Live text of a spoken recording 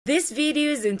This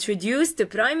video is introduced to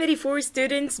primary 4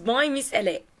 students by Miss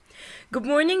Alahram. Good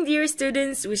morning, dear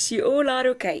students. Wish you all are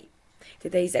okay.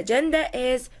 Today's agenda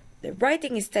is the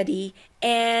writing study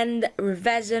and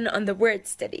revision on the word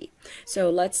study. So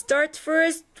let's start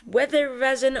first with the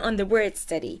revision on the word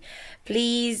study.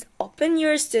 Please open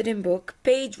your student book,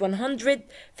 page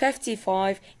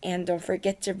 155, and don't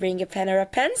forget to bring a pen or a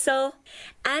pencil.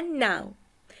 And now,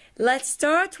 let's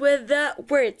start with the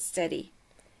word study.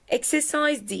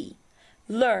 Exercise D.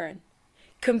 Learn.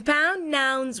 Compound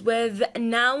nouns with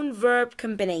noun-verb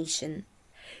combination.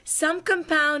 Some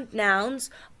compound nouns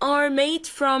are made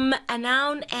from a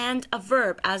noun and a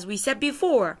verb, as we said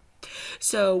before.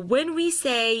 So when we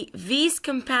say these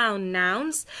compound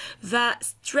nouns, the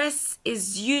stress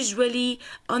is usually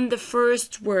on the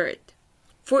first word.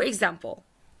 For example,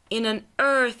 in an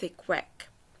earthquake,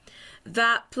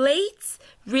 the plates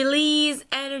release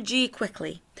energy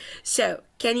quickly. So,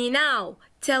 can you now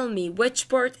tell me which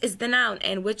part is the noun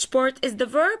and which part is the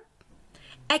verb?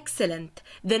 Excellent.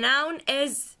 The noun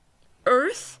is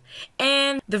earth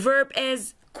and the verb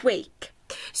is quake.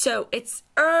 So, it's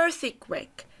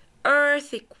earthquake.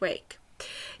 Earthquake.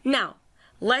 Now,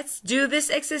 let's do this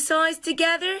exercise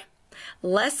together.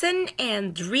 Listen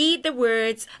and read the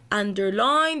words.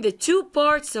 Underline the two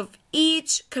parts of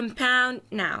each compound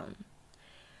noun.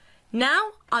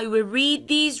 Now, I will read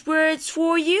these words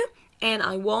for you and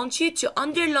I want you to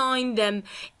underline them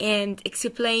and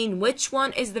explain which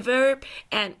one is the verb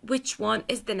and which one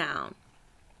is the noun.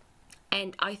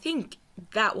 And I think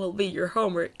that will be your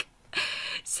homework.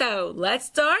 So, let's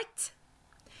start.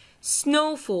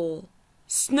 Snowfall,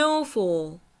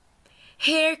 snowfall.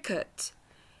 Haircut,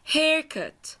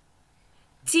 haircut.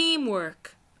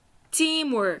 Teamwork,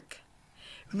 teamwork.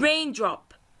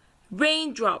 Raindrop,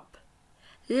 raindrop.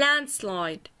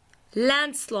 Landslide,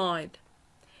 landslide.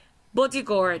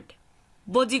 Bodyguard,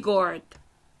 bodyguard.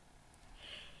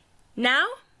 Now,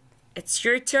 it's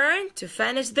your turn to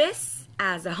finish this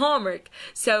as a homework.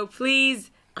 So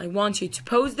please, I want you to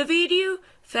pause the video,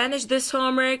 finish this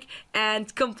homework,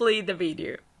 and complete the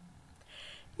video.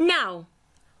 Now,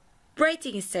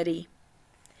 writing study.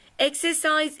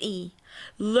 Exercise E.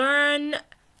 Learn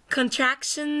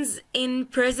contractions in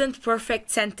present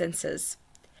perfect sentences.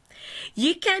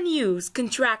 You can use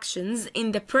contractions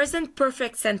in the present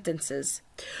perfect sentences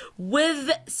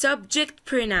with subject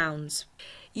pronouns.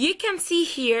 You can see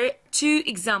here two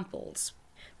examples.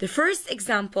 The first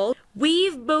example,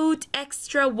 we've bought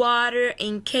extra water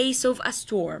in case of a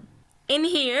storm. In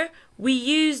here, we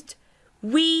used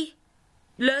we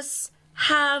plus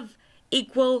have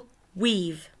equal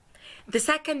we've. The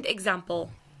second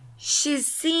example, she's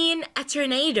seen a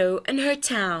tornado in her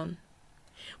town.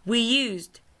 We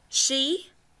used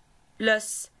she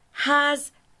plus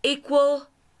has equal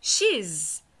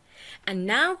she's. And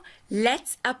now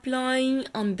let's apply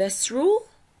on this rule.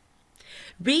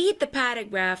 Read the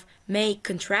paragraph, make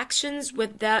contractions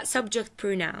with the subject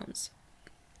pronouns.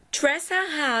 Teresa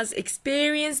has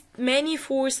experienced many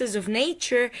forces of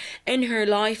nature in her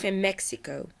life in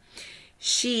Mexico.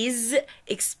 She's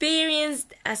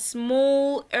experienced a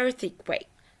small earthquake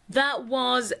that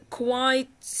was quite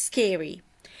scary.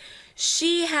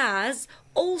 She has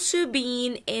also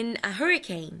been in a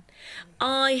hurricane.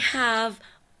 I have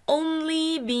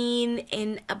only been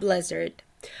in a blizzard.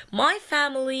 My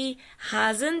family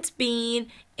hasn't been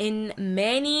in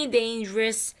many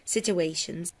dangerous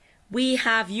situations. We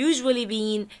have usually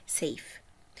been safe.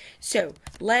 So,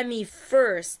 let me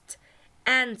first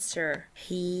answer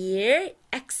here.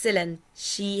 Excellent.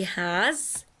 She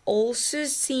has also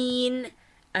seen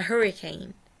a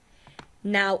hurricane.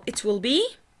 Now, it will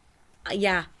be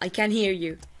yeah, I can hear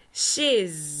you.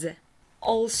 She's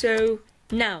also.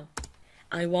 Now,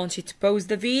 I want you to pause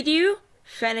the video,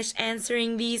 finish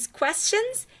answering these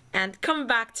questions, and come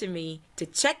back to me to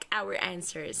check our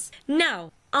answers.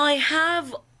 Now, I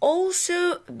have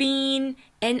also been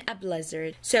in a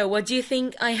blizzard. So, what do you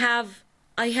think I have?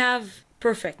 I have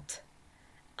perfect.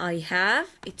 I have,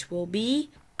 it will be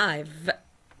I've.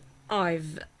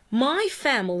 My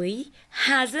family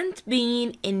hasn't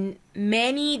been in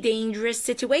many dangerous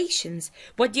situations.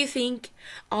 What do you think?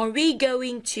 Are we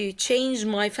going to change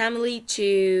my family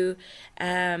to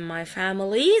my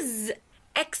family's?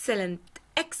 Excellent,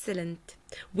 excellent.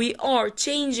 We are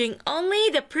changing only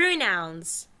the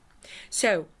pronouns.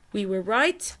 So, we will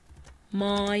write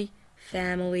my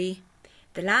family.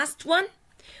 The last one,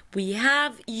 we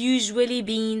have usually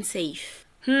been safe.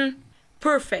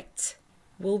 Perfect.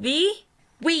 Will be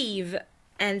we've.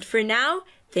 And for now,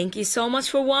 thank you so much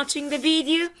for watching the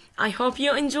video. I hope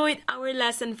you enjoyed our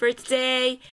lesson for today.